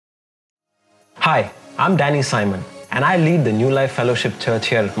Hi, I'm Danny Simon, and I lead the New Life Fellowship Church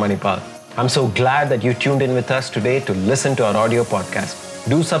here at Manipal. I'm so glad that you tuned in with us today to listen to our audio podcast.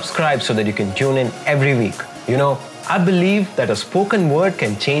 Do subscribe so that you can tune in every week. I believe that a spoken word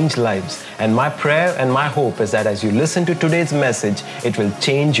can change lives, and my prayer and my hope is that as you listen to today's message, it will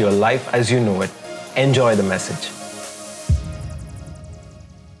change your life as you know it. Enjoy the message.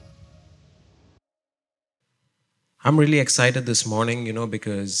 I'm really excited this morning,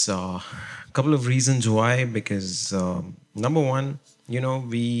 because a couple of reasons why. Because number one,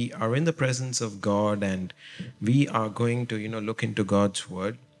 we are in the presence of God and we are going to, look into God's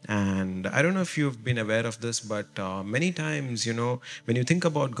word. And I don't know if you've been aware of this, but many times, when you think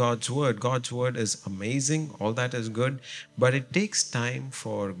about God's word is amazing, all that is good, but it takes time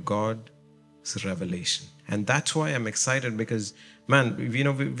for God's revelation. And that's why I'm excited because man,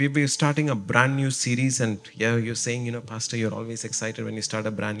 we're starting a brand new series. And yeah, you're saying, Pastor, you're always excited when you start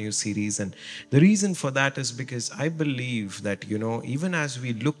a brand new series. And the reason for that is because I believe that, even as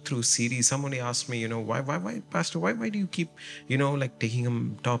we look through series, somebody asked me, why, Pastor, why do you keep, like taking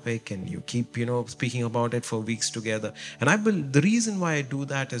a topic and you keep, speaking about it for weeks together? And the reason why I do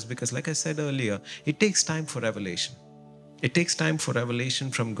that is because, like I said earlier, it takes time for revelation. It takes time for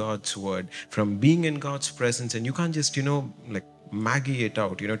revelation from God's word, from being in God's presence. And you can't just, like Maggie it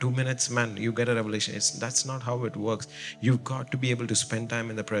out, 2 minutes, man, you get a revelation. That's not how it works. You've got to be able to spend time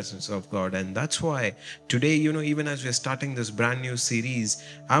in the presence of God. And that's why today, even as we're starting this brand new series,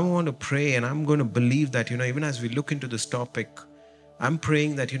 I want to pray and I'm going to believe that, even as we look into this topic, I'm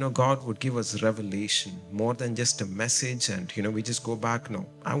praying that, God would give us revelation more than just a message and, we just go back. No,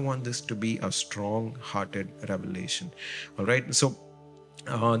 I want this to be a strong hearted revelation. All right. So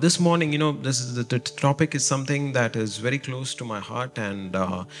this morning, this is the topic is something that is very close to my heart. And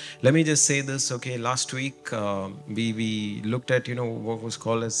let me just say this. Okay, last week we looked at what was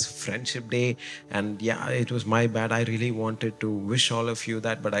called as Friendship Day, and yeah, it was my bad. I really wanted to wish all of you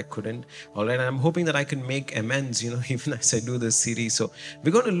that, but I couldn't. All right, and I'm hoping that I can make amends. Even as I do this series. So we're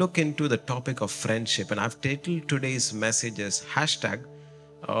going to look into the topic of friendship, and I've titled today's message as hashtag.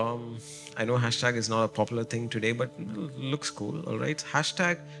 I know hashtag is not a popular thing today, but it looks cool. All right.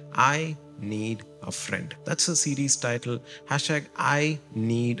 Hashtag I need a friend. That's the series title. Hashtag I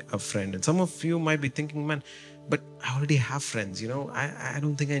need a friend. And some of you might be thinking, man, but I already have friends. I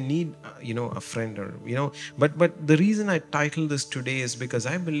don't think I need, a friend or, but the reason I titled this today is because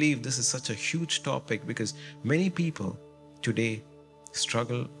I believe this is such a huge topic because many people today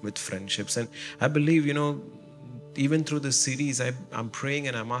struggle with friendships. And I believe, even through this series, I'm praying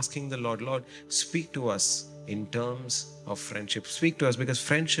and I'm asking the Lord, speak to us in terms of friendship. Speak to us because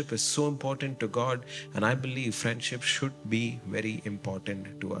friendship is so important to God. And I believe friendship should be very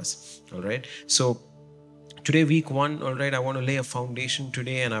important to us. All right. So today, week one, all right, I want to lay a foundation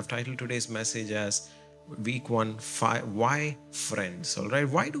today. And I've titled today's message as week one, why friends? All right.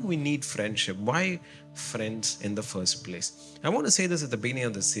 Why do we need friendship? Why friends in the first place? I want to say this at the beginning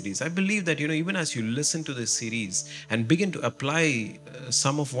of the series. I believe that, even as you listen to this series and begin to apply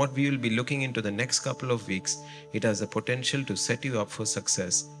some of what we will be looking into the next couple of weeks, it has the potential to set you up for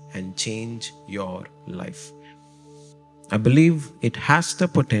success and change your life. I believe it has the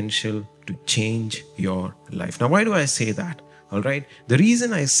potential to change your life. Now, why do I say that? All right. The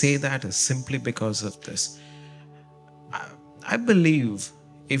reason I say that is simply because of this. I believe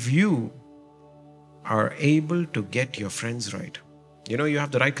if you are able to get your friends right, you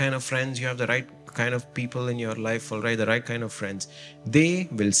have the right kind of friends, you have the right kind of people in your life, all right, the right kind of friends, they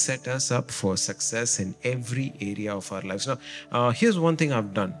will set us up for success in every area of our lives. Now, here's one thing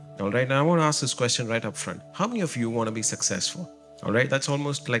I've done, all right, and I want to ask this question right up front. How many of you want to be successful? All right, that's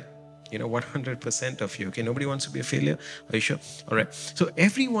almost like 100% of you. Okay, nobody wants to be a failure. Are you sure? All right. So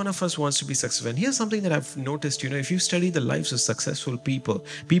every one of us wants to be successful. And here's something that I've noticed, if you study the lives of successful people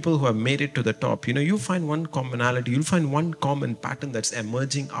who have made it to the top, you find one commonality, you'll find one common pattern that's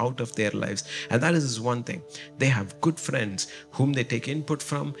emerging out of their lives. And that is this one thing. They have good friends whom they take input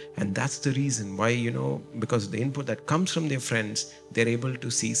from. And that's the reason why, because the input that comes from their friends, they're able to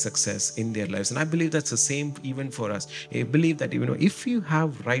see success in their lives. And I believe that's the same even for us. I believe that, if you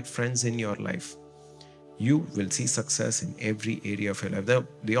have right friends in your life, you will see success in every area of your life.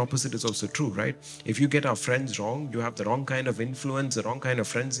 The opposite is also true, right? If you get our friends wrong, you have the wrong kind of influence, the wrong kind of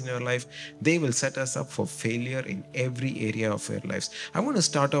friends in your life, they will set us up for failure in every area of our lives. I want to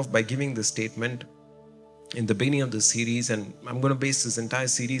start off by giving the statement in the beginning of the series, and I'm going to base this entire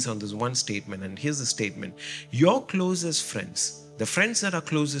series on this one statement. And here's the statement: your closest friends, the friends that are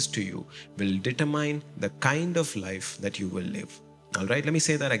closest to you, will determine the kind of life that you will live. All right, let me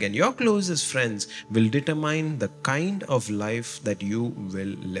say that again. Your closest friends will determine the kind of life that you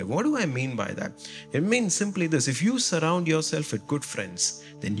will live. What do I mean by that? It means simply this: if you surround yourself with good friends,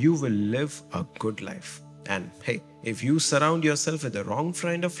 then you will live a good life. And hey, if you surround yourself with the wrong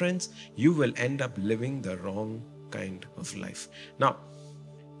kind of friends, you will end up living the wrong kind of life. Now,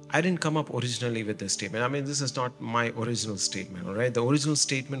 I didn't come up originally with this statement. I mean, this is not my original statement, all right? The original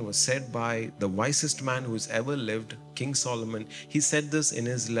statement was said by the wisest man who's ever lived, King Solomon. He said this in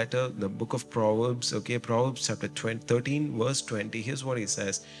his letter, the book of Proverbs, okay? Proverbs chapter 13, verse 20. Here's what he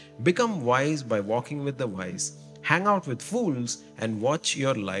says: Become wise by walking with the wise. Hang out with fools and watch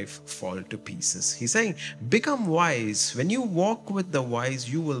your life fall to pieces. He's saying, become wise. When you walk with the wise,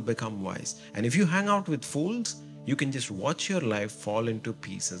 you will become wise. And if you hang out with fools, you can just watch your life fall into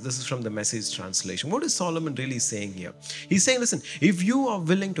pieces. This is from the Message translation. What is Solomon really saying here? He's saying, listen, if you are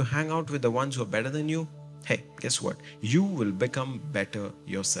willing to hang out with the ones who are better than you, hey, guess what? You will become better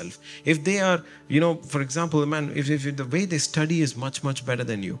yourself. If they are, for example, man, if the way they study is much, much better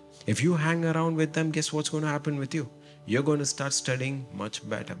than you, if you hang around with them, guess what's going to happen with you? You're going to start studying much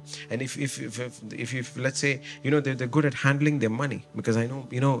better. And if let's say, they're good at handling their money, because I know,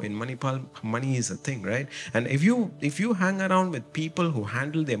 in Manipal, money is a thing, right? And if you hang around with people who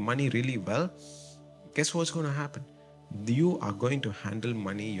handle their money really well, guess what's going to happen? You are going to handle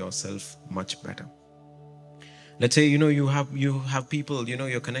money yourself much better. Let's say, you have people,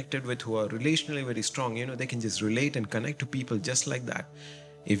 you're connected with who are relationally very strong. They can just relate and connect to people just like that.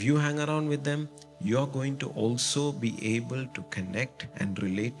 If you hang around with them, you're going to also be able to connect and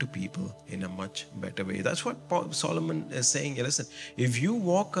relate to people in a much better way. That's what Solomon is saying. Listen, if you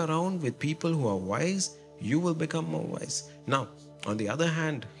walk around with people who are wise, you will become more wise. Now, on the other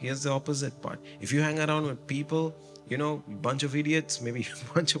hand, here's the opposite part. If you hang around with people, bunch of idiots, maybe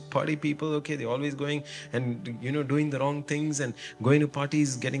a bunch of party people, okay, they're always going and, doing the wrong things and going to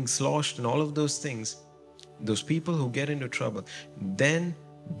parties, getting sloshed and all of those things, those people who get into trouble, then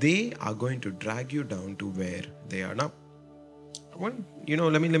they are going to drag you down to where they are now. Well,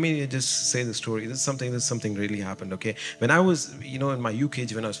 let me just say the story. This is something really happened, okay? When I was, in my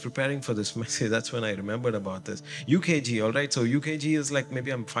UKG, when I was preparing for this message, that's when I remembered about this. UKG, all right? So UKG is like,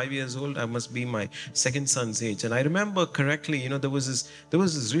 maybe I'm 5 years old. I must be my second son's age. And I remember correctly, there was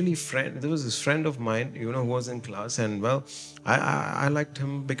this friend of mine, who was in class. And, well, I liked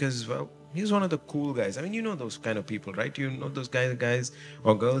him because, well, he's one of the cool guys. I mean, those kind of people, right? Those guys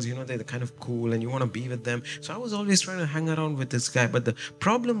or girls, they're the kind of cool and you want to be with them. So I was always trying to hang around with this guy. But the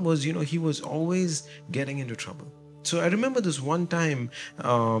problem was, he was always getting into trouble. So I remember this one time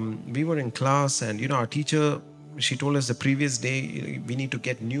we were in class and, our teacher, she told us the previous day we need to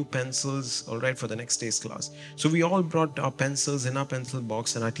get new pencils, all right, for the next day's class. So we all brought our pencils in our pencil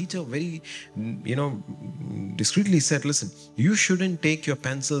box, and our teacher very, discreetly said, listen, you shouldn't take your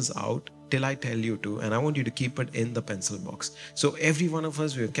pencils out till I tell you to, and I want you to keep it in the pencil box. So every one of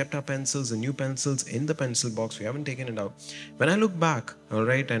us, we have kept our pencils, the new pencils, in the pencil box. We haven't taken it out. When I look back, all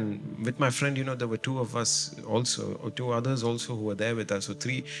right, and with my friend, there were two of us also, or two others also who were there with us. So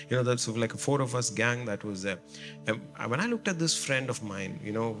three, that's like a 4 of us gang that was there. And when I looked at this friend of mine,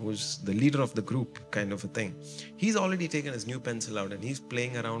 who's the leader of the group kind of a thing, he's already taken his new pencil out and he's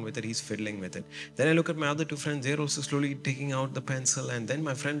playing around with it, he's fiddling with it. Then I look at my other two friends, they're also slowly taking out the pencil, and then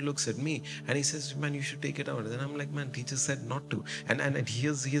my friend looks at me and he says, man, you should take it out. And then I'm like, man, teacher said not to. And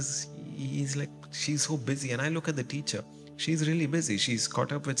he's like, she's so busy. And I look at the teacher, she's really busy. She's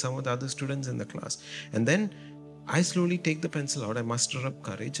caught up with some of the other students in the class. And then I slowly take the pencil out. I muster up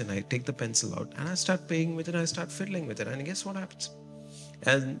courage and I take the pencil out and I start playing with it. I start fiddling with it. And guess what happens?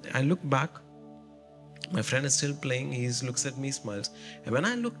 And I look back. My friend is still playing. He looks at me, smiles. And when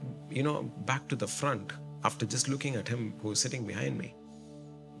I look, back to the front, after just looking at him who's sitting behind me,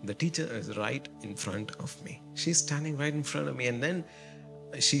 the teacher is right in front of me. She's standing right in front of me. And then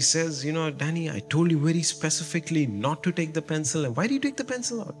she says, Danny, I told you very specifically not to take the pencil. And why do you take the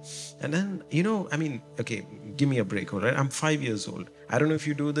pencil out? And then, okay, give me a break, all right? I'm 5 years old. I don't know if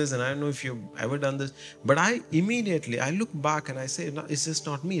you do this and I don't know if you've ever done this. But I look back and I say, no, it's just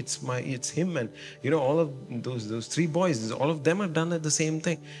not me. It's him. And, all of those 3 boys, all of them have done the same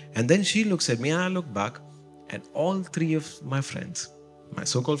thing. And then she looks at me and I look back and all 3 of my friends, my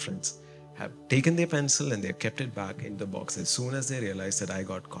so-called friends, have taken their pencil and they've kept it back in the box as soon as they realize that I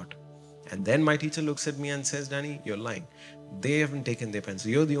got caught. And then my teacher looks at me and says, Danny, you're lying. They haven't taken their pencil.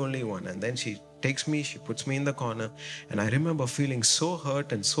 You're the only one. And then she takes me, she puts me in the corner. And I remember feeling so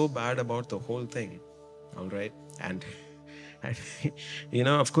hurt and so bad about the whole thing. All right. And And,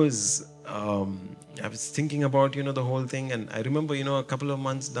 of course, I was thinking about, the whole thing. And I remember, a couple of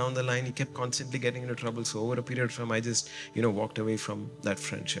months down the line, he kept constantly getting into trouble. So over a period of time, I just, walked away from that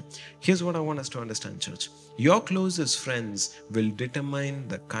friendship. Here's what I want us to understand, church. Your closest friends will determine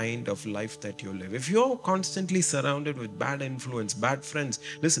the kind of life that you live. If you're constantly surrounded with bad influence, bad friends,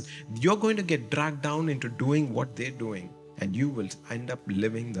 listen, you're going to get dragged down into doing what they're doing, and you will end up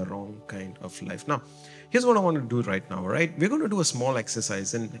living the wrong kind of life. Now, here's what I want to do right now, all right? We're going to do a small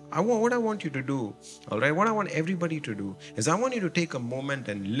exercise, and what I want you to do, all right, what I want everybody to do is I want you to take a moment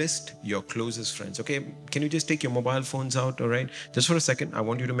and list your closest friends, okay? Can you just take your mobile phones out, all right? Just for a second, I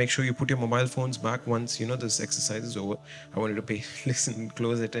want you to make sure you put your mobile phones back once, this exercise is over. I want you to listen,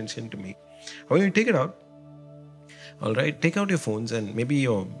 close attention to me. I want you to take it out. All right, take out your phones and maybe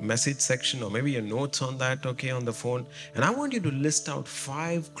your message section or maybe your notes on that, okay, on the phone. And I want you to list out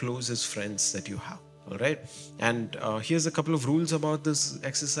 5 closest friends that you have. All right. And here's a couple of rules about this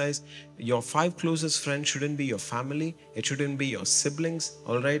exercise. Your 5 closest friends shouldn't be your family. It shouldn't be your siblings.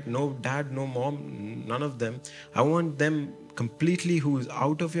 All right. No dad, no mom, none of them. I want them completely who is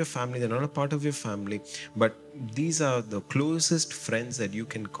out of your family. They're not a part of your family. But these are the closest friends that you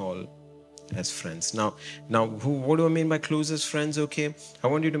can call as friends. Now, what do I mean by closest friends? Okay, I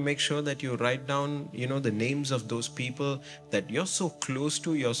want you to make sure that you write down, the names of those people that you're so close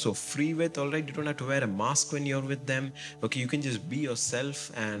to, you're so free with. All right, you don't have to wear a mask when you're with them. Okay, you can just be yourself.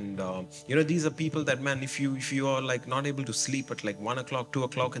 And these are people that, man, if you are like not able to sleep at like 1 o'clock, 2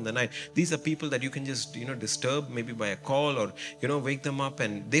 o'clock in the night, these are people that you can just disturb maybe by a call or wake them up,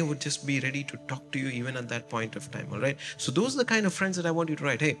 and they would just be ready to talk to you even at that point of time. All right, so those are the kind of friends that I want you to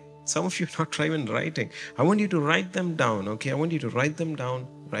write. Hey, some of you are not even writing. I want you to write them down, okay? I want you to write them down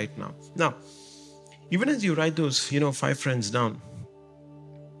right now. Now, even as you write those, 5 friends down,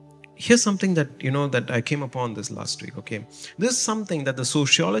 here's something that, that I came upon this last week, okay? This is something that the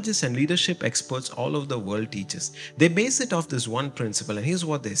sociologists and leadership experts all over the world teach us. They base it off this one principle, and here's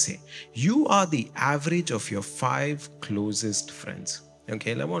what they say. You are the average of your 5 closest friends.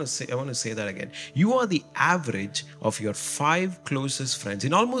 Okay, I want to say that again. You are the average of your 5 closest friends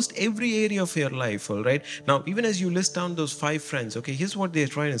in almost every area of your life, all right? Now, even as you list down those 5 friends, okay, here's what they're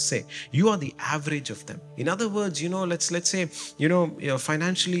trying to say. You are the average of them. In other words, let's say,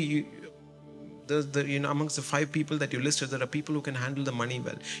 financially, amongst the 5 people that you listed, there are people who can handle the money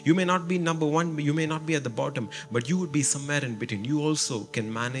well. You may not be number 1, you may not be at the bottom, but you would be somewhere in between. You also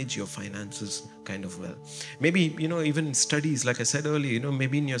can manage your finances kind of well. Maybe, even in studies, like I said earlier,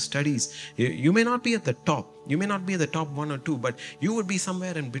 maybe in your studies, you may not be at the top. You may not be at the top 1 or 2, but you would be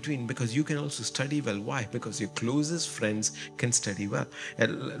somewhere in between because you can also study well. Why? Because your closest friends can study well.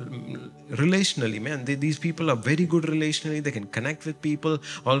 Relationally, man, these people are very good relationally. They can connect with people.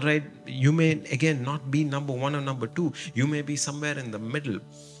 All right. You may, again, not be number 1 or number 2. You may be somewhere in the middle.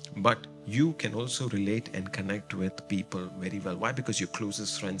 But you can also relate and connect with people very well. Why? Because your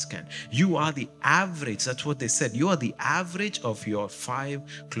closest friends can. You are the average. That's what they said. You are the average of your 5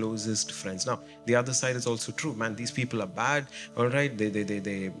 closest friends. Now, the other side is also true. Man, these people are bad. All right.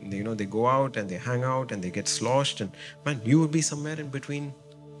 They go out and they hang out and they get sloshed. And man, you will be somewhere in between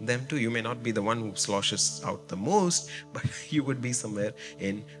them too. You may not be the one who sloshes out the most, but you would be somewhere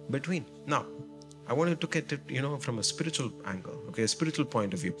in between. Now, I want to look at it, from a spiritual angle, okay, a spiritual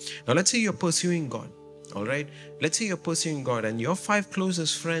point of view. Now, let's say you're pursuing God, all right? Let's say you're pursuing God and your 5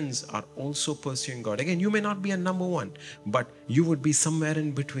 closest friends are also pursuing God. Again, you may not be a number 1, but you would be somewhere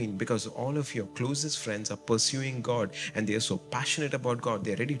in between because all of your closest friends are pursuing God and they are so passionate about God.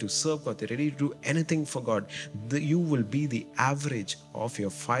 They're ready to serve God. They're ready to do anything for God. You will be the average of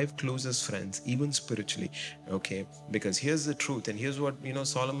your 5 closest friends, even spiritually, okay? Because here's the truth, and here's what,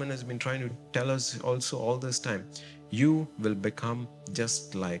 Solomon has been trying to tell us also all this time. You will become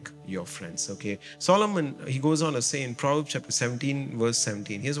just like your friends, okay? Solomon, he goes on to say in Proverbs chapter 17, verse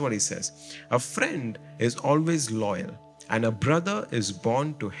 17, here's what he says. A friend is always loyal, and a brother is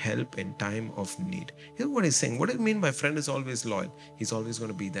born to help in time of need. Here's what he's saying. What do you mean by friend is always loyal? He's always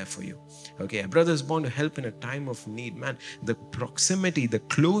going to be there for you. Okay, a brother is born to help in a time of need. Man, the proximity, the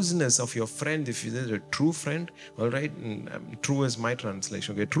closeness of your friend, if you're a true friend, all right, true is my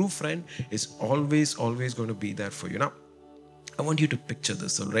translation, okay, true friend is always going to be there for you. Now, I want you to picture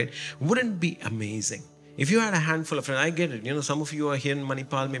this, all right? Wouldn't it be amazing if you had a handful of friends? I get it. Some of you are here in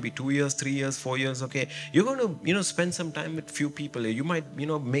Manipal, maybe 2 years, 3 years, 4 years. Okay. You're going to, spend some time with few people here. You might,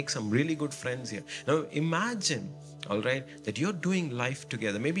 make some really good friends here. Now imagine, all right, that you're doing life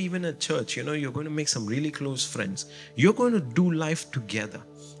together. Maybe even at church, you're going to make some really close friends. You're going to do life together.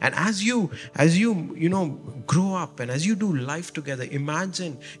 And as you grow up and as you do life together,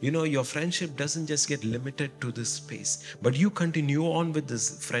 imagine, your friendship doesn't just get limited to this space, but you continue on with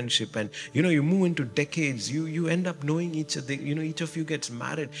this friendship, and you move into decades. You end up knowing each other. Each of you gets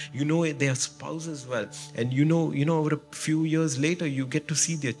married. Their spouse as well, and over a few years later, you get to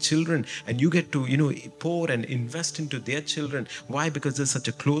see their children, and you get to pour and invest into their children. Why? Because there's such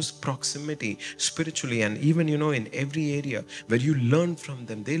a close proximity spiritually, and even in every area where you learn from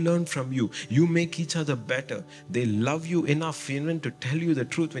them, they learn from you. You make each other better. They love you enough even to tell you the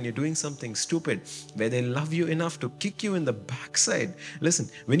truth when you're doing something stupid, where they love you enough to kick you in the backside. Listen,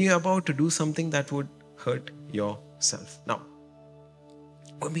 when you're about to do something that would hurt yourself. Now,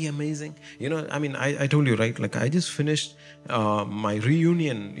 would be amazing. I told you, right? Like, I just finished my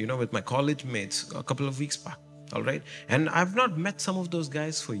reunion, with my college mates a couple of weeks back. All right. And I've not met some of those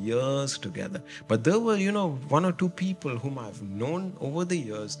guys for years together. But there were, one or two people whom I've known over the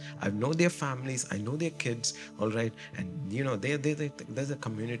years. I know their families. I know their kids. All right. And, there's a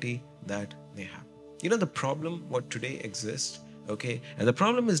community that they have. The problem what today exists. Okay, and the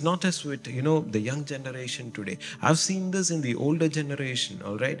problem is not just with the young generation today. I've seen this in the older generation.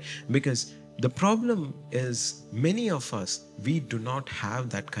 All right, because the problem is many of us, we do not have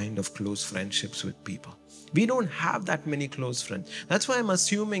that kind of close friendships with people. We don't have that many close friends. That's why I'm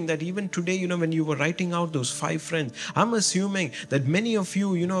assuming that even today, when you were writing out those 5 friends, I'm assuming that many of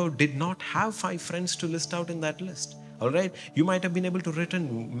you, did not have 5 friends to list out in that list. All right. You might have been able to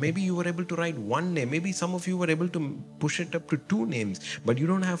maybe you were able to write 1 name. Maybe some of you were able to push it up to 2 names, but you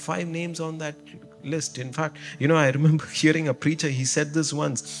don't have 5 names on that list. In fact, I remember hearing a preacher, he said this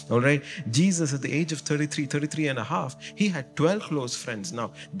once. All right. Jesus, at the age of 33 and a half, he had 12 close friends.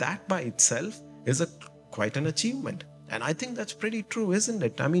 Now, that by itself is quite an achievement. And I think that's pretty true, isn't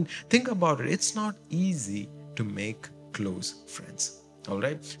it? I mean, think about it. It's not easy to make close friends. All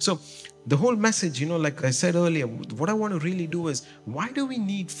right. So the whole message, like I said earlier, what I want to really do is, why do we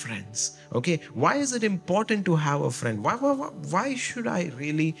need friends? Okay. Why is it important to have a friend? Why should I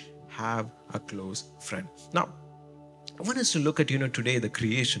really have a close friend? Now, I want us to look at, today the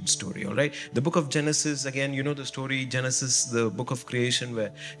creation story, all right? The book of Genesis, again, the story, Genesis, the book of creation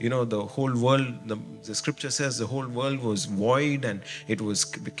where, the whole world, the scripture says the whole world was void and it was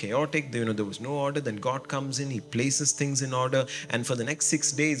chaotic. There was no order. Then God comes in, he places things in order. And for the next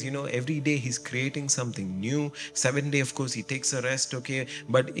 6 days, every day he's creating something new. 7th day, of course, he takes a rest, okay?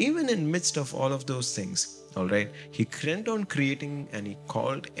 But even in midst of all of those things, all right, he went on creating and he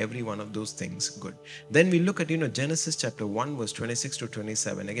called every one of those things good. Then we look at, Genesis chapter 1, verse 26 to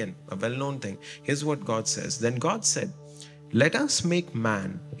 27. Again, a well-known thing. Here's what God says. Then God said, "Let us make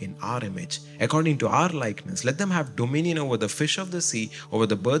man in our image, according to our likeness. Let them have dominion over the fish of the sea, over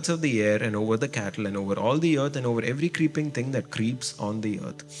the birds of the air, and over the cattle, and over all the earth, and over every creeping thing that creeps on the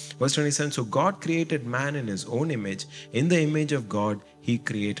earth." Verse 27, so God created man in his own image. In the image of God, he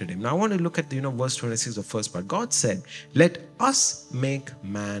created him. Now I want to look at, verse 26, the first part. God said, "Let us make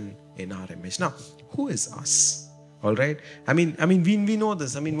man in our image." Now, who is us? All right. I mean, we know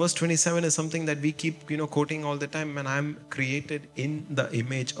this. I mean, verse 27 is something that we keep, quoting all the time. And I'm created in the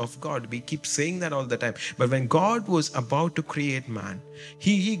image of God. We keep saying that all the time. But when God was about to create man,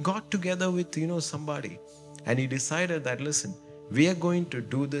 he got together with, somebody, and he decided that, listen, we are going to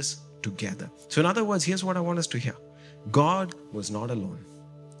do this together. So in other words, here's what I want us to hear. God was not alone.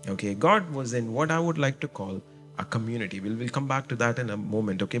 Okay. God was in what I would like to call a community. We'll come back to that in a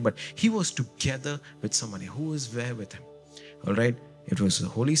moment, okay? But he was together with somebody. Who was there with him? All right? It was the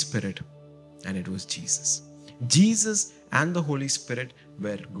Holy Spirit and it was Jesus. Jesus and the Holy Spirit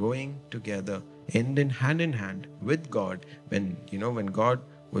were going together hand in hand with God when God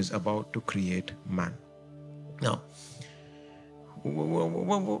was about to create man. Now,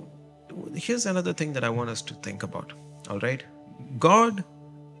 here's another thing that I want us to think about. All right? God,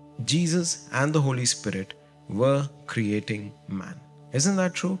 Jesus, and the Holy Spirit were creating man. Isn't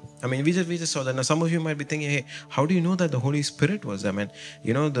that true? I mean, we just saw that. Now, some of you might be thinking, hey, how do you know that the Holy Spirit was? I mean,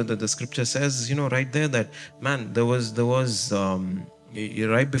 the scripture says, right there that, man, there was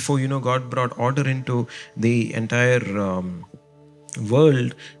right before, God brought order into the entire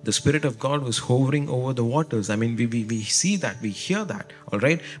world, the Spirit of God was hovering over the waters. I mean, we see that, we hear that, all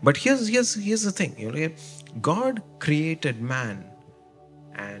right? But here's the thing, God created man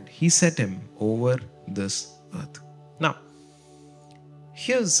and he set him over this earth. Now,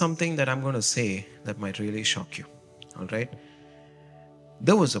 here's something that I'm going to say that might really shock you. All right.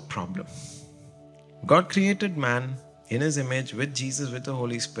 There was a problem. God created man in his image with Jesus, with the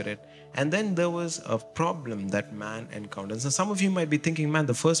Holy Spirit. And then there was a problem that man encountered. So some of you might be thinking, man,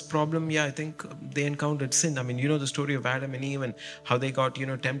 the first problem, yeah, I think they encountered sin. I mean, you know the story of Adam and Eve and how they got,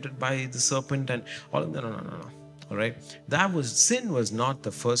 tempted by the serpent and all of that. No. All right. Sin was not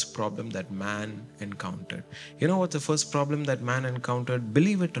the first problem that man encountered. You know what the first problem that man encountered?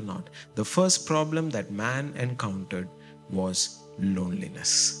 Believe it or not, the first problem that man encountered was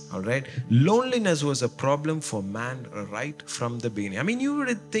loneliness. All right. Loneliness was a problem for man right from the beginning. I mean,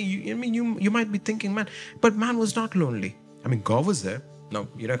 you might be thinking, man, but man was not lonely. I mean, God was there. Now,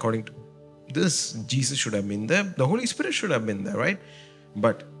 according to this, Jesus should have been there. The Holy Spirit should have been there, right?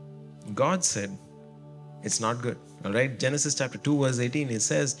 But God said, it's not good. All right. Genesis chapter 2 verse 18, it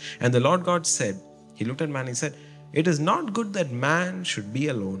says, and the Lord God said, he looked at man, he said, it is not good that man should be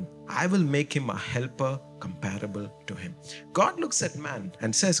alone. I will make him a helper comparable to him. God looks at man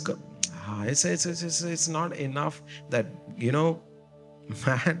and says, it's not enough that,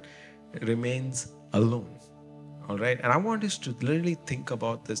 man remains alone. All right. And I want us to literally think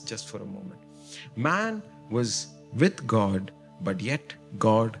about this just for a moment. Man was with God, but yet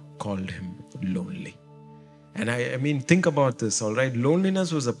God called him lonely. And I mean, think about this, all right?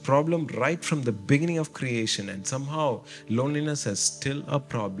 Loneliness was a problem right from the beginning of creation, and somehow loneliness is still a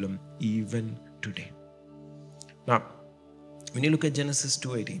problem even today. Now, when you look at Genesis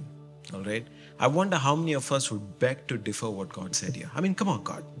 2:18, all right, I wonder how many of us would beg to differ what God said here. I mean, come on,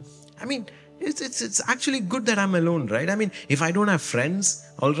 God. I mean, it's actually good that I'm alone, right? I mean, if I don't have friends,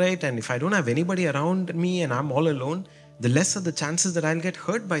 all right, and if I don't have anybody around me and I'm all alone, the less are the chances that I'll get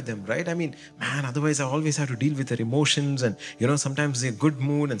hurt by them, right? I mean, man, otherwise I always have to deal with their emotions, and sometimes they're good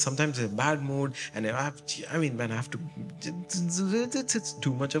mood and sometimes they're bad mood, and I have to, it's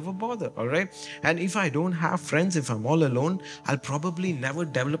too much of a bother, all right? And if I don't have friends, if I'm all alone, I'll probably never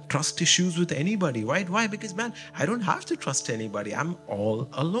develop trust issues with anybody, right? Why? Because, man, I don't have to trust anybody. I'm all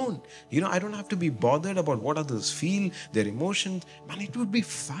alone. I don't have to be bothered about what others feel, their emotions. Man, it would be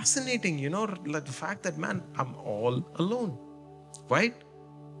fascinating, like the fact that, man, I'm all alone. Right?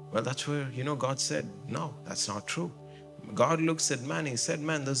 Well, that's where, God said, no, that's not true. God looks at man, he said,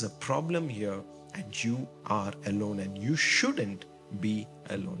 man, there's a problem here and you are alone and you shouldn't be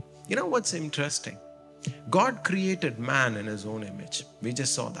alone. You know what's interesting? God created man in his own image. We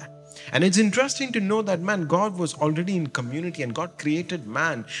just saw that. And it's interesting to know that, man, God was already in community and God created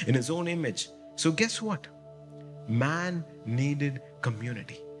man in his own image. So guess what? Man needed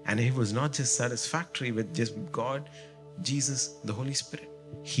community. And it was not just satisfactory with just God, Jesus, the Holy Spirit.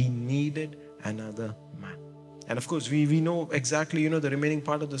 He needed another man. And of course, we know exactly, the remaining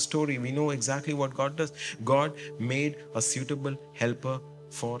part of the story. We know exactly what God does. God made a suitable helper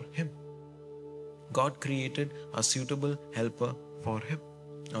for him. God created a suitable helper for him.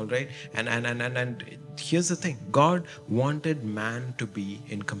 All right. And here's the thing. God wanted man to be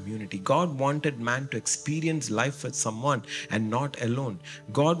in community. God wanted man to experience life with someone and not alone.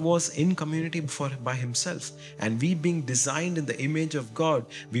 God was in community by himself. And we being designed in the image of God,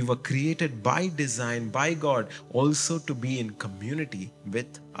 we were created by design, by God, also to be in community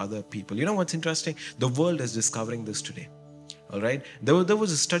with other people. You know what's interesting? The world is discovering this today. All right. There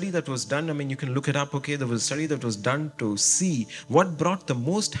was a study that was done. I mean, you can look it up. Okay. There was a study that was done to see what brought the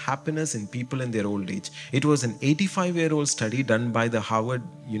most happiness in people in their old age. It was an 85-year-old study done by the Harvard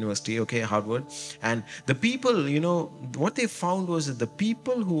University. Okay. Harvard. And the people, what they found was that the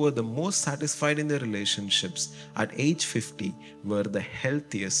people who were the most satisfied in their relationships at age 50 were the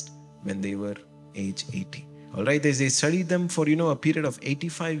healthiest when they were age 80. All right, they studied them for, a period of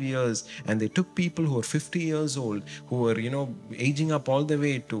 85 years, and they took people who were 50 years old, who were, aging up all the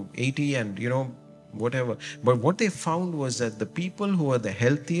way to 80 and, whatever. But what they found was that the people who were the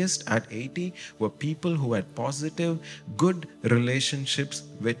healthiest at 80 were people who had positive, good relationships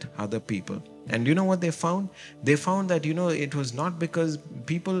with other people. And you know what they found? They found that, it was not because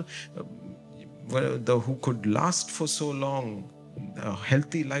people who could last for so long, a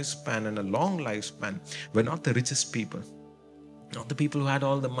healthy lifespan and a long lifespan, were not the richest people, not the people who had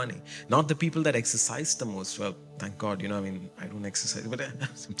all the money, not the people that exercised the most. Well, thank God, I don't exercise, but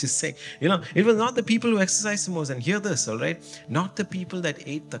I'm just saying, it was not the people who exercised the most. And hear this, all right, not the people that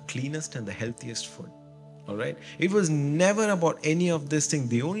ate the cleanest and the healthiest food. All right. It was never about any of this thing.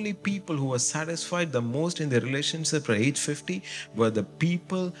 The only people who were satisfied the most in their relationship at age 50 were the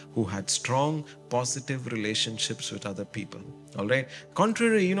people who had strong, positive relationships with other people. All right.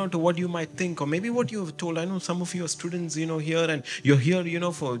 Contrary, to what you might think, or maybe what you have told. I know some of you are students, here, and you're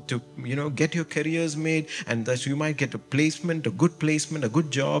here, for to, get your careers made, and that you might get a placement, a good placement, a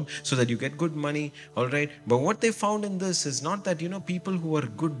good job, so that you get good money. All right. But what they found in this is not that, people who are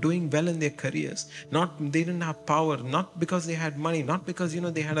good, doing well in their careers, they didn't have power, not because they had money, not because,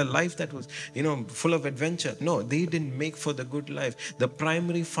 they had a life that was, full of adventure. No, they didn't make for the good life. The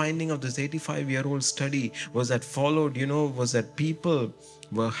primary finding of this 85-year-old study was that people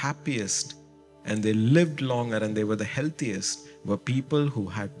were happiest and they lived longer and they were the healthiest were people who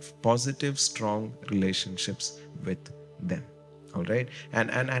had positive, strong relationships with them. All right.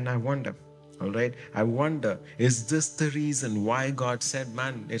 And I wonder, all right, is this the reason why God said,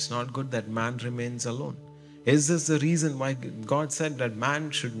 man, it's not good that man remains alone? Is this the reason why God said that man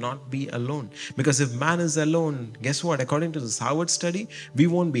should not be alone? Because if man is alone, guess what? According to this Harvard study, we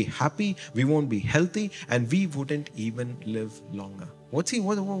won't be happy, we won't be healthy, and we wouldn't even live longer. What's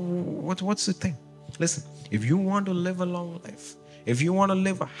the thing? Listen, if you want to live a long life, if you want to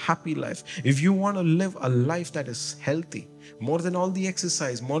live a happy life, if you want to live a life that is healthy, more than all the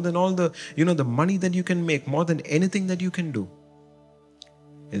exercise, more than all the, the money that you can make, more than anything that you can do,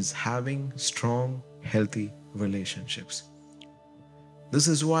 is having strong, healthy relationships. This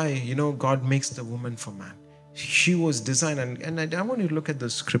is why, God makes the woman for man. She was designed, and I want you to look at the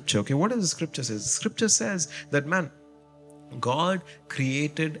scripture. Okay, what does the scripture say? The scripture says that, man, God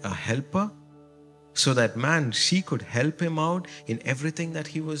created a helper so that, man, she could help him out in everything that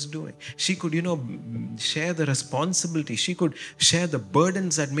he was doing. She could, share the responsibility. She could share the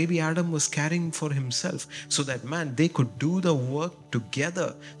burdens that maybe Adam was carrying for himself, so that, man, they could do the work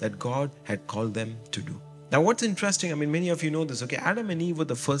together that God had called them to do. Now, what's interesting, many of you know this, okay? Adam and Eve were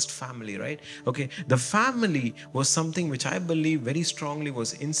the first family, right? Okay, the family was something which I believe very strongly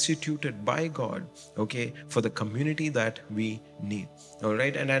was instituted by God, okay, for the community that we need. All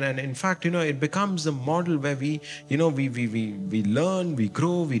right, and in fact, it becomes a model where we learn, we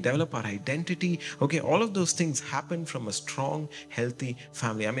grow, we develop our identity. Okay, all of those things happen from a strong, healthy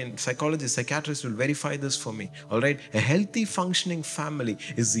family. Psychologists, psychiatrists will verify this for me. All right, a healthy, functioning family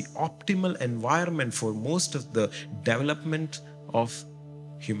is the optimal environment for most of the development of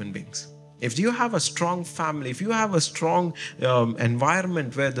human beings. If you have a strong family, if you have a strong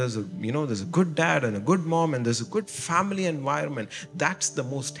environment where there's a good dad and a good mom and there's a good family environment, that's the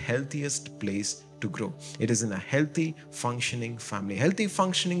most healthiest place to grow. It is in a healthy, functioning family. Healthy,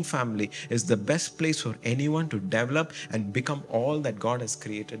 functioning family is the best place for anyone to develop and become all that God has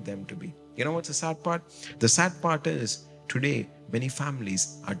created them to be. You know what's the sad part? The sad part is, today, many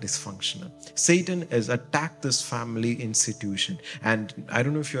families are dysfunctional. Satan has attacked this family institution. And I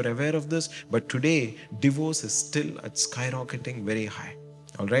don't know if you're aware of this, but today, divorce is still skyrocketing very high.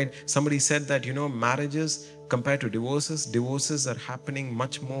 All right. Somebody said that, marriages compared to divorces are happening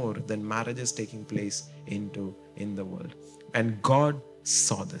much more than marriages taking place in the world. And God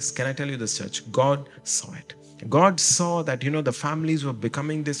saw this. Can I tell you this, church? God saw it. God saw that, the families were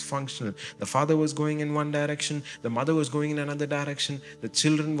becoming dysfunctional. The father was going in one direction, the mother was going in another direction, the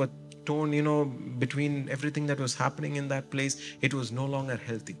children were torn, between everything that was happening in that place. It was no longer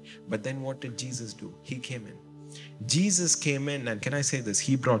healthy. But then what did Jesus do? He came in. Jesus came in, and can I say this?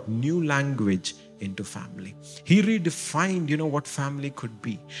 He brought new language into family. He redefined, what family could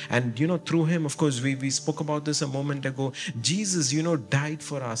be. And, through him, of course, we spoke about this a moment ago. Jesus, died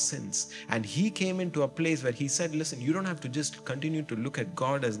for our sins. And he came into a place where he said, listen, you don't have to just continue to look at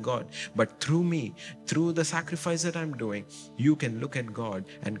God as God, but through me, through the sacrifice that I'm doing, you can look at God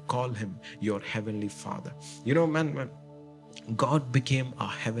and call him your heavenly Father. God became our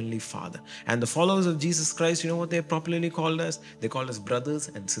heavenly Father. And the followers of Jesus Christ, what they're popularly called us? They called us brothers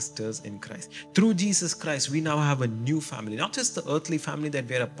and sisters in Christ. Through Jesus Christ, we now have a new family, not just the earthly family that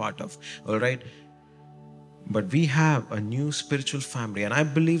we're a part of, all right? But we have a new spiritual family. And I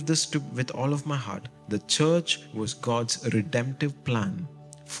believe this with all of my heart. The church was God's redemptive plan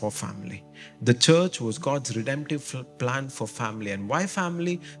for family. The church was God's redemptive plan for family. And why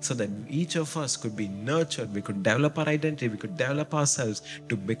family? So that each of us could be nurtured, we could develop our identity, we could develop ourselves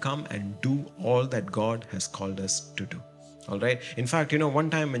to become and do all that God has called us to do. All right. In fact, one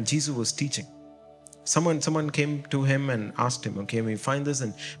time when Jesus was teaching, someone came to him and asked him, okay, we find this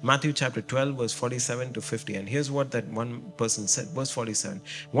in Matthew chapter 12, verse 47 to 50. And here's what that one person said, verse 47.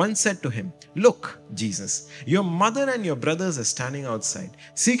 One said to him, look, Jesus, your mother and your brothers are standing outside,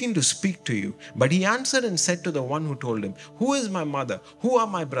 seeking to speak to you. But he answered and said to the one who told him, who is my mother? Who are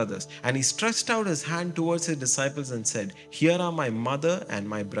my brothers? And he stretched out his hand towards his disciples and said, here are my mother and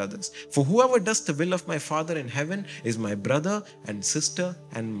my brothers. For whoever does the will of my Father in heaven is my brother and sister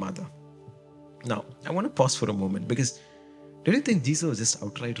and mother. Now, I want to pause for a moment, because Did you think Jesus was just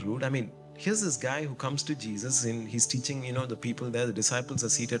outright rude? I mean, here's this guy who comes to Jesus and he's teaching, the people there, the disciples are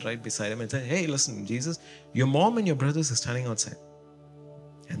seated right beside him and said, hey, listen, Jesus, your mom and your brothers are standing outside.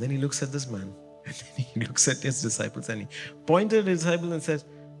 And then he looks at this man and then he looks at his disciples and he pointed at his disciples and says,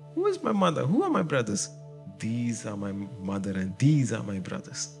 who is my mother? Who are my brothers? These are my mother and these are my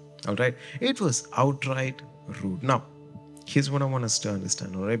brothers. All right. It was outright rude. Now, here's what I want us to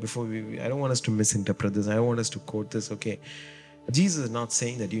understand. All right. Before I don't want us to misinterpret this. I don't want us to quote this. Okay. Jesus is not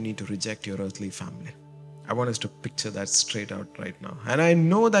saying that you need to reject your earthly family. I want us to picture that straight out right now. And I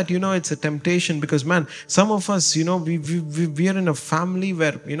know that, it's a temptation because, man, some of us, we are in a family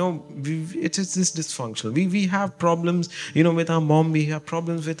where, it's this dysfunctional. We have problems, with our mom. We have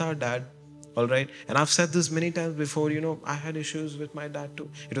problems with our dad. All right. And I've said this many times before, I had issues with my dad too.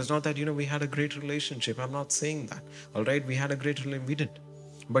 It was not that, we had a great relationship. I'm not saying that. All right. We had a great relationship. We didn't.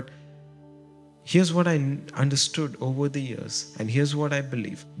 But here's what I understood over the years, and here's what I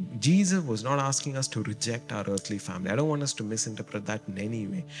believe. Jesus was not asking us to reject our earthly family. I don't want us to misinterpret that in any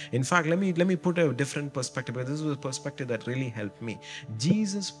way. In fact, let me put a different perspective, because this was a perspective that really helped me.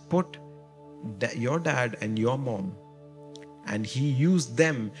 Jesus put your dad and your mom, and he used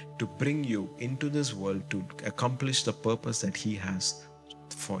them to bring you into this world to accomplish the purpose that he has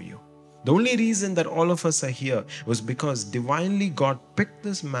for you. The only reason that all of us are here was because divinely God picked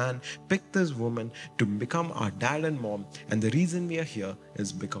this man, picked this woman to become our dad and mom. And the reason we are here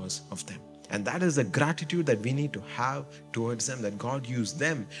is because of them. And that is the gratitude that we need to have towards them, that God used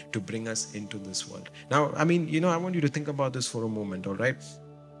them to bring us into this world. Now, I want you to think about this for a moment, all right?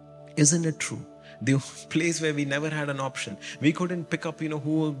 Isn't it true? The place where we never had an option. We couldn't pick up,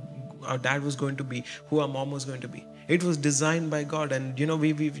 who our dad was going to be, who our mom was going to be. It was designed by God. And,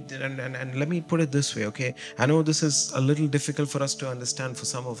 and let me put it this way, okay? I know this is a little difficult for us to understand for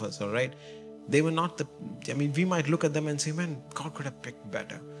some of us, all right? They were not we might look at them and say, man, God could have picked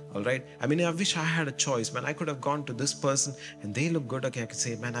better. All right. I wish I had a choice, man. I could have gone to this person and they look good. Okay, I could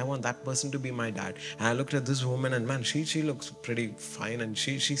say, man, I want that person to be my dad. And I looked at this woman and, man, she looks pretty fine and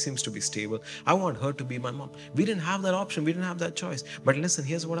she seems to be stable. I want her to be my mom. We didn't have that option. We didn't have that choice. But listen,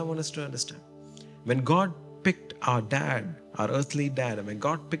 here's what I want us to understand. When God picked our dad, our earthly dad, and when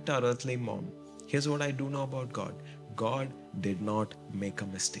God picked our earthly mom, here's what I do know about God. God did not make a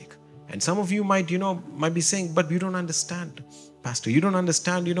mistake. And some of you might be saying, but you don't understand, Pastor. You don't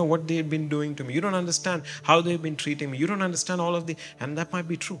understand, what they've been doing to me. You don't understand how they've been treating me. You don't understand all of and that might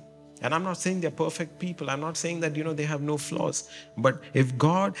be true. And I'm not saying they're perfect people. I'm not saying that, they have no flaws. But if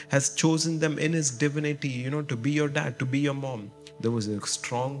God has chosen them in his divinity, to be your dad, to be your mom, there was a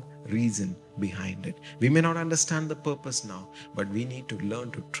strong reason behind it. We may not understand the purpose now, but we need to learn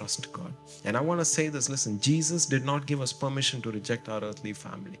to trust God. And I want to say this, listen, Jesus did not give us permission to reject our earthly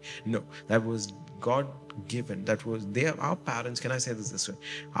family. No, that was God given. That was our parents. Can I say this way?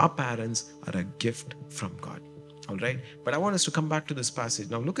 Our parents are a gift from God. All right. But I want us to come back to this passage.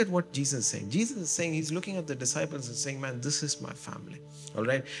 Now look at what Jesus is saying. Jesus is saying, he's looking at the disciples and saying, man, this is my family. All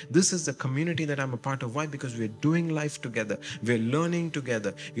right. This is the community that I'm a part of. Why? Because we're doing life together. We're learning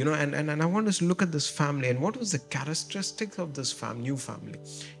together, and I want us to look at this family. And what was the characteristics of this new family?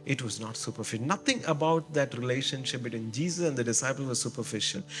 It was not superficial. Nothing about that relationship between Jesus and the disciples was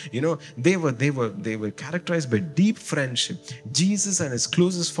superficial. They were characterized by deep friendship. Jesus and his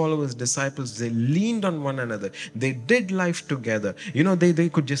closest followers, disciples, they leaned on one another. They did life together. They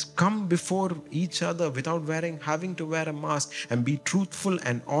could just come before each other without having to wear a mask and be truthful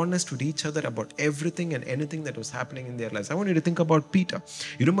and honest with each other about everything and anything that was happening in their lives. I want you to think about Peter.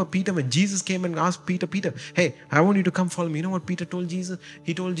 You remember Peter when Jesus came and asked Peter, hey, I want you to come follow me. You know what Peter told Jesus?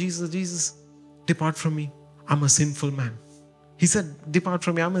 He told Jesus, depart from me. I'm a sinful man. He said, depart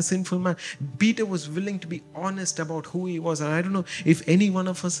from me, I'm a sinful man. Peter was willing to be honest about who he was. And I don't know if any one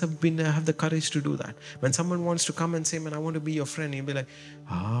of us have the courage to do that. When someone wants to come and say, man, I want to be your friend, he'll be like,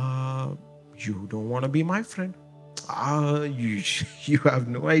 you don't want to be my friend. You have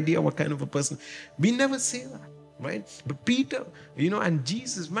no idea what kind of a person. We never say that. Right? But Peter, and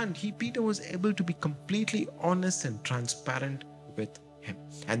Jesus, man, Peter was able to be completely honest and transparent with him.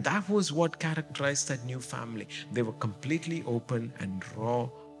 And that was what characterized that new family. They were completely open and raw,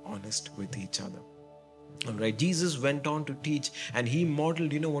 honest with each other. All right, Jesus went on to teach and he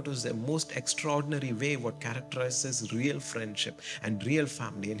modeled, what was the most extraordinary way, what characterizes real friendship and real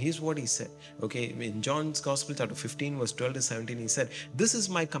family. And here's what he said. Okay, in John's Gospel, chapter 15, verse 12 to 17, he said, this is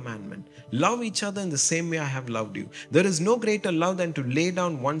my commandment. Love each other in the same way I have loved you. There is no greater love than to lay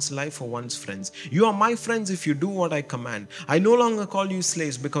down one's life for one's friends. You are my friends if you do what I command. I no longer call you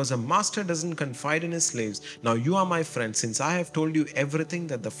slaves because a master doesn't confide in his slaves. Now you are my friends since I have told you everything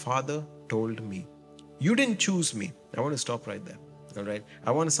that the Father told me. You didn't choose me. I want to stop right there. All right.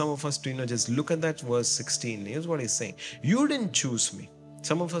 I want some of us to, just look at that verse 16. Here's what he's saying. You didn't choose me.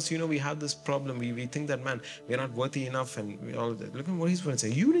 Some of us, we have this problem. We think that, man, we're not worthy enough and all of that. Look at what he's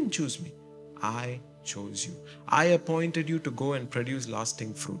saying. You didn't choose me. I chose you. I appointed you to go and produce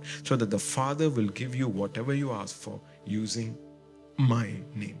lasting fruit so that the Father will give you whatever you ask for using my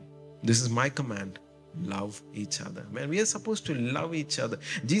name. This is my command. Love each other. Man, we are supposed to love each other.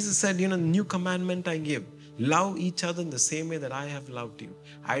 Jesus said, new commandment I give. Love each other in the same way that I have loved you.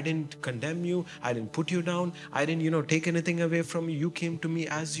 I didn't condemn you. I didn't put you down. I didn't, take anything away from you. You came to me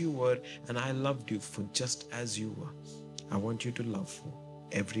as you were, and I loved you for just as you were. I want you to love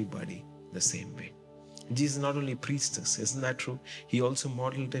everybody the same way. Jesus not only preached this, isn't that true? He also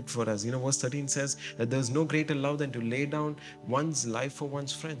modeled it for us. Verse 13 says that there's no greater love than to lay down one's life for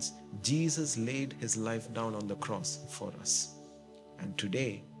one's friends. Jesus laid his life down on the cross for us. And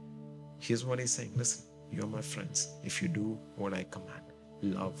today, here's what he's saying. Listen, you're my friends if you do what I command.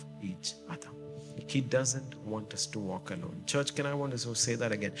 Love each other. He doesn't want us to walk alone. Church, I want to say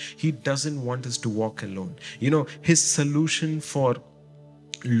that again. He doesn't want us to walk alone. His solution for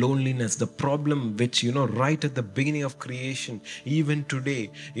loneliness, the problem which, right at the beginning of creation, even today,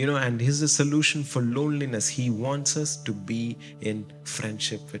 and here's the solution for loneliness. He wants us to be in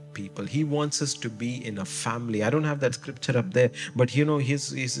friendship with people. He wants us to be in a family. I don't have that scripture up there, but here's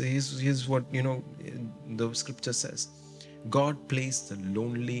what, the scripture says. God placed the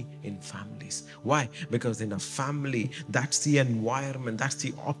lonely in families. Why? Because in a family, that's the environment, that's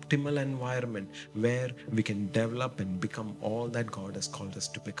the optimal environment where we can develop and become all that God has called us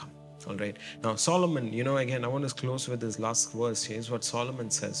to become. All right. Now, Solomon, again, I want to close with this last verse. Here's what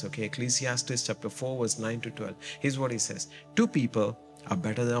Solomon says. Okay. Ecclesiastes chapter 4, verse 9 to 12. Here's what he says. 2 people are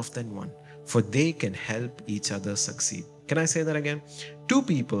better off than one, for they can help each other succeed. Can I say that again? 2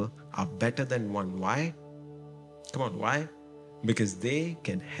 people are better than one. Why? Come on, why? Because they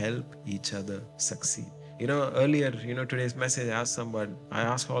can help each other succeed. Earlier, today's message, I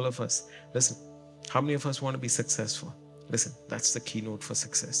asked all of us, listen, how many of us want to be successful? Listen, that's the keynote for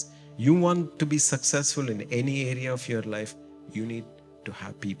success. You want to be successful in any area of your life, you need to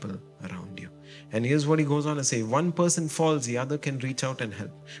have people around you. And here's what he goes on to say. One person falls, the other can reach out and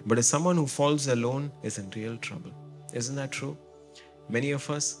help. But if someone who falls alone is in real trouble. Isn't that true? Many of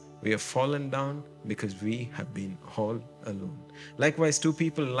us, we have fallen down because we have been all alone. Likewise, 2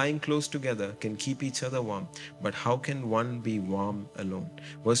 people lying close together can keep each other warm. But how can one be warm alone?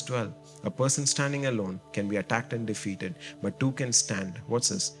 Verse 12, a person standing alone can be attacked and defeated, but 2 can stand, what's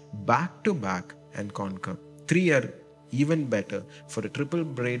this? Back to back and conquer. 3 are even better, for a triple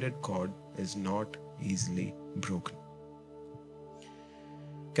braided cord is not easily broken.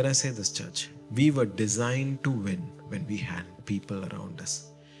 Can I say this, church? We were designed to win when we had people around us.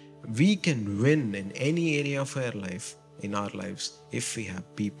 We can win in any area of our life, in our lives, if we have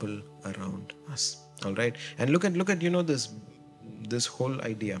people around us. All right. And look at this whole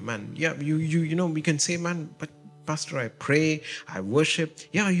idea, man. Yeah, we can say, man, but Pastor, I pray, I worship.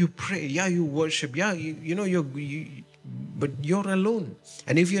 Yeah, you pray. Yeah, you worship. Yeah, but you're alone.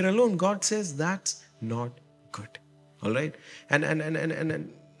 And if you're alone, God says that's not good. All right.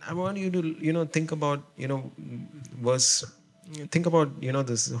 And I want you to think about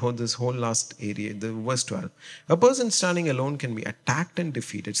this whole last area, the verse 12. A person standing alone can be attacked and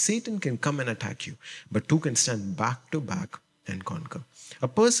defeated. Satan can come and attack you, but 2 can stand back to back and conquer. A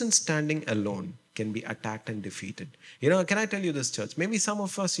person standing alone can be attacked and defeated. Can I tell you this, church? Maybe some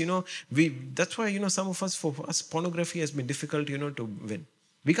of us, that's why, some of us, for us, pornography has been difficult, to win.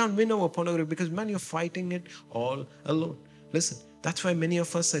 We can't win over pornography because, man, you're fighting it all alone. Listen, that's why many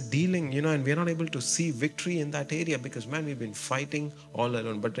of us are dealing, and we're not able to see victory in that area because, man, we've been fighting all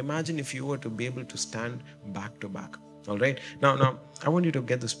alone. But imagine if you were to be able to stand back to back. All right. Now, I want you to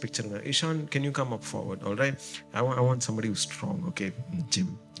get this picture. Ishan, can you come up forward? All right. I want somebody who's strong. Okay.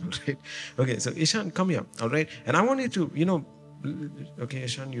 Jim. All right. Okay. So Ishan, come here. All right. And I want you to, okay,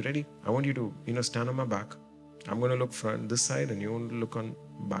 Ishan, you ready? I want you to, stand on my back. I'm going to look front this side and you want to look on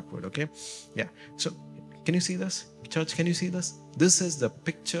backward. Okay. Yeah. So can you see this? Church, can you see this? This is the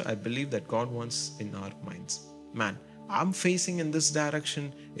picture I believe that God wants in our minds. Man, I'm facing in this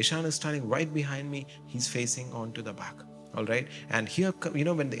direction. Ishan is standing right behind me. He's facing on to the back. All right. And here,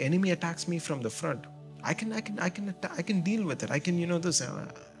 when the enemy attacks me from the front, I can deal with it. I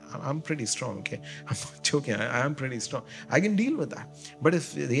can, I'm pretty strong. Okay. I'm not joking. I am pretty strong. I can deal with that. But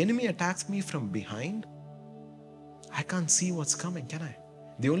if the enemy attacks me from behind, I can't see what's coming, can I?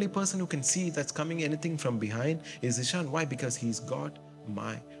 The only person who can see that's coming anything from behind is Ishan. Why? Because he's got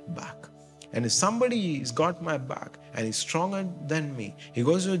my back. And if somebody's got my back and he's stronger than me, he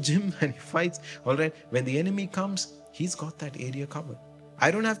goes to a gym and he fights, all right, when the enemy comes, he's got that area covered. I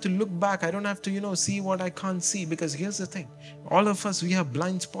don't have to look back. I don't have to, see what I can't see, because here's the thing. All of us, we have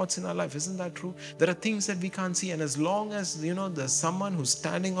blind spots in our life. Isn't that true? There are things that we can't see. And as long as, there's someone who's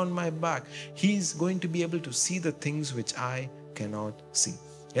standing on my back, he's going to be able to see the things which I cannot see.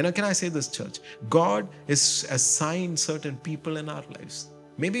 Can I say this, church? God is assigned certain people in our lives.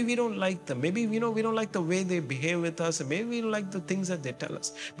 Maybe we don't like them. Maybe, we don't like the way they behave with us. And maybe we don't like the things that they tell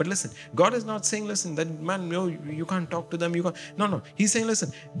us. But listen, God is not saying, listen, that man, you can't talk to them. No. He's saying,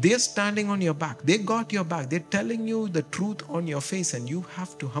 listen, they're standing on your back. They got your back. They're telling you the truth on your face. And you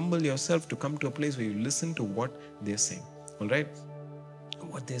have to humble yourself to come to a place where you listen to what they're saying. All right?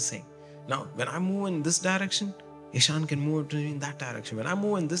 What they're saying. Now, when I move in this direction, Ishan can move to me in that direction. When I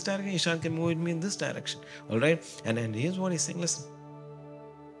move in this direction, Ishan can move with me in this direction. All right? And here's what he's saying. Listen,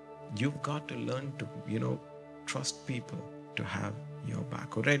 you've got to learn to, trust people to have your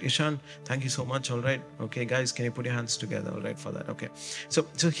back. All right, Ishan, thank you so much. All right. Okay, guys, can you put your hands together? All right, for that. Okay. So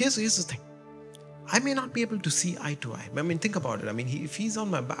here's the thing. I may not be able to see eye to eye. I mean, think about it. I mean, if he's on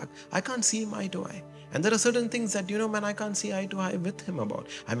my back, I can't see him eye to eye. And there are certain things that, I can't see eye to eye with him about.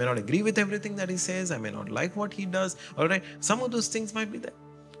 I may not agree with everything that he says. I may not like what he does. All right. Some of those things might be there.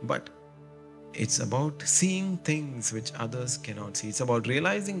 But it's about seeing things which others cannot see. It's about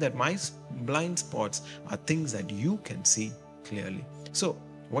realizing that my blind spots are things that you can see clearly. So,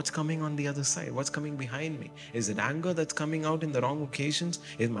 what's coming on the other side? What's coming behind me? Is it anger that's coming out in the wrong occasions?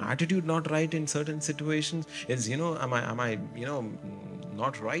 Is my attitude not right in certain situations? Is, am I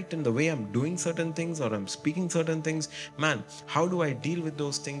not right in the way I'm doing certain things, or I'm speaking certain things? Man, how do I deal with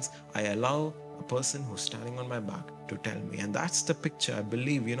those things? I allow a person who's standing on my back to tell me. And that's the picture, I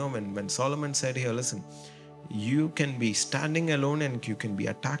believe, when Solomon said here, listen, you can be standing alone and you can be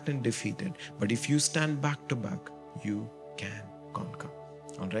attacked and defeated. But if you stand back to back, you can conquer.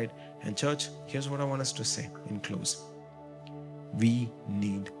 All right. And church, here's what I want us to say in close. We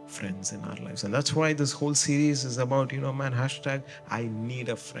need friends in our lives. And that's why this whole series is about, hashtag, I need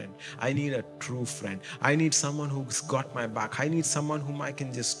a friend. I need a true friend. I need someone who's got my back. I need someone whom I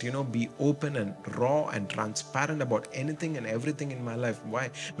can just, be open and raw and transparent about anything and everything in my life. Why?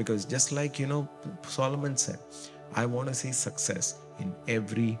 Because just like, Solomon said, I want to see success in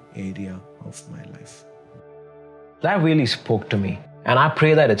every area of my life. That really spoke to me. And I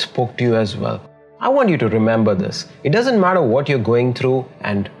pray that it spoke to you as well. I want you to remember this. It doesn't matter what you're going through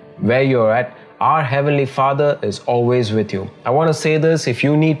and where you're at. Our Heavenly Father is always with you. I want to say this. If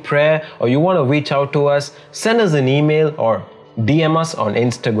you need prayer or you want to reach out to us, send us an email or DM us on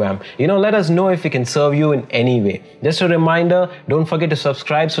Instagram. Let us know if we can serve you in any way. Just a reminder, don't forget to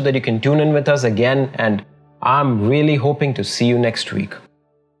subscribe so that you can tune in with us again. And I'm really hoping to see you next week.